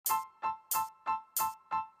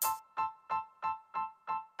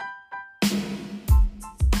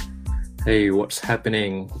Hey, what's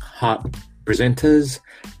happening, Heart presenters?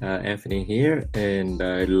 Anthony here, and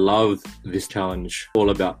I love this challenge.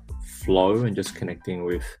 All about flow and just connecting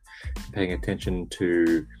with, paying attention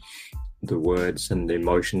to the words and the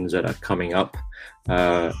emotions that are coming up,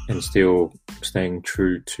 and still staying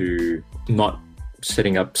true to not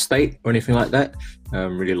setting up state or anything like that.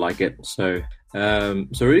 Really like it. So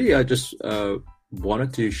really, I just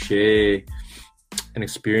wanted to share an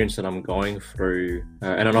experience that I'm going through,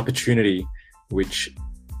 and an opportunity which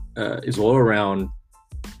is all around,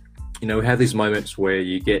 we have these moments where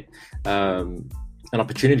you get an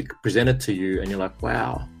opportunity presented to you and you're like,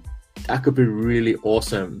 wow, that could be really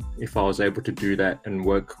awesome if I was able to do that and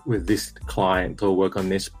work with this client or work on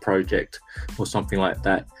this project or something like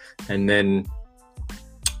that. And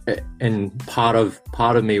part of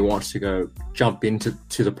me wants to go jump into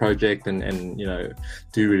the project and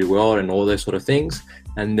do really well and all those sort of things.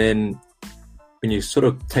 And then when you sort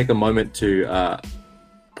of take a moment to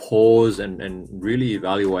pause and really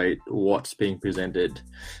evaluate what's being presented,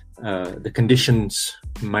 the conditions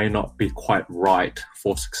may not be quite right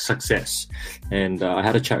for success. And I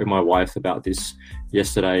had a chat with my wife about this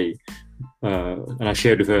yesterday. And I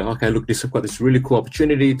shared with her, okay, look, I've got this really cool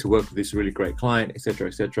opportunity to work with this really great client, etc.,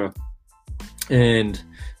 etc. And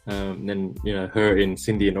then, her in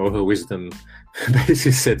Cindy and all her wisdom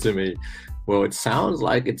basically said to me, well, it sounds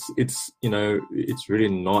like it's really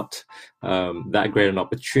not that great an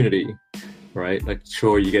opportunity, right? Like,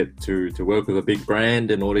 sure, you get to work with a big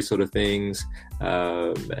brand and all these sort of things,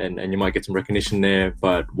 and you might get some recognition there,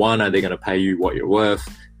 but one, are they going to pay you what you're worth?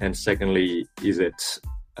 And secondly, is it,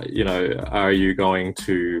 are you going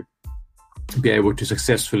to be able to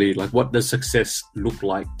successfully, like, what does success look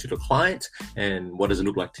like to the client and what does it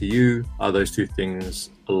look like to you? Are those two things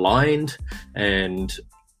aligned? And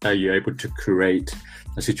are you able to create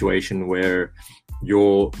a situation where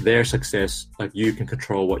their success, like, you can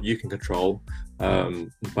control what you can control,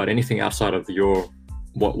 but anything outside of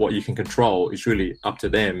what you can control is really up to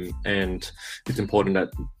them. And it's important that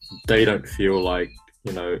they don't feel like,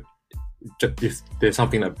 if there's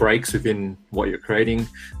something that breaks within what you're creating,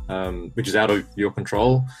 which is out of your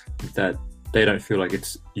control, that they don't feel like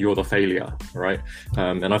you're the failure, right?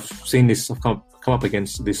 And I've seen this, I've come up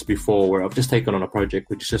against this before, where I've just taken on a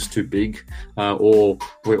project which is just too big, or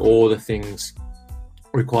where all the things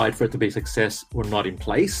required for it to be a success were not in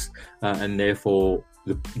place, and therefore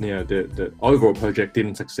the overall project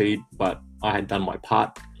didn't succeed, but I had done my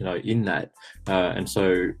part, in that, and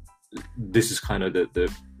so this is kind of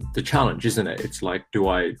the challenge, isn't it? It's like, do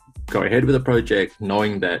I go ahead with a project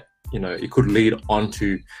knowing that it could lead on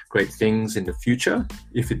to great things in the future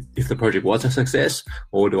if the project was a success,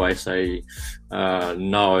 or do I say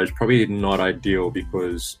no, it's probably not ideal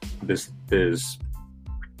because there's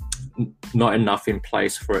not enough in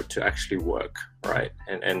place for it to actually work, right?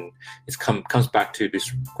 And it comes back to this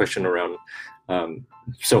question around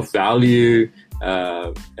self-value,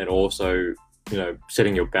 and also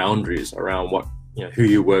setting your boundaries around what who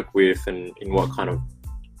you work with and in what kind of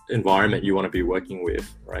environment you want to be working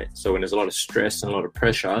with, right? So when there's a lot of stress and a lot of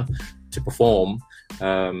pressure to perform,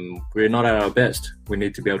 we're not at our best. We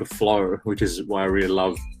need to be able to flow, which is why I really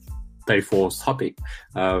love day 4's topic,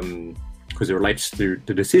 because it relates to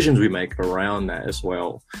the decisions we make around that as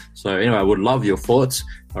well. So anyway, I would love your thoughts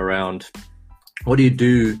around what do you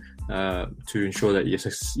do to ensure that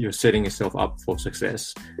you're setting yourself up for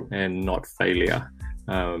success and not failure.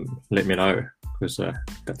 Let me know, because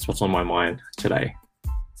that's what's on my mind today.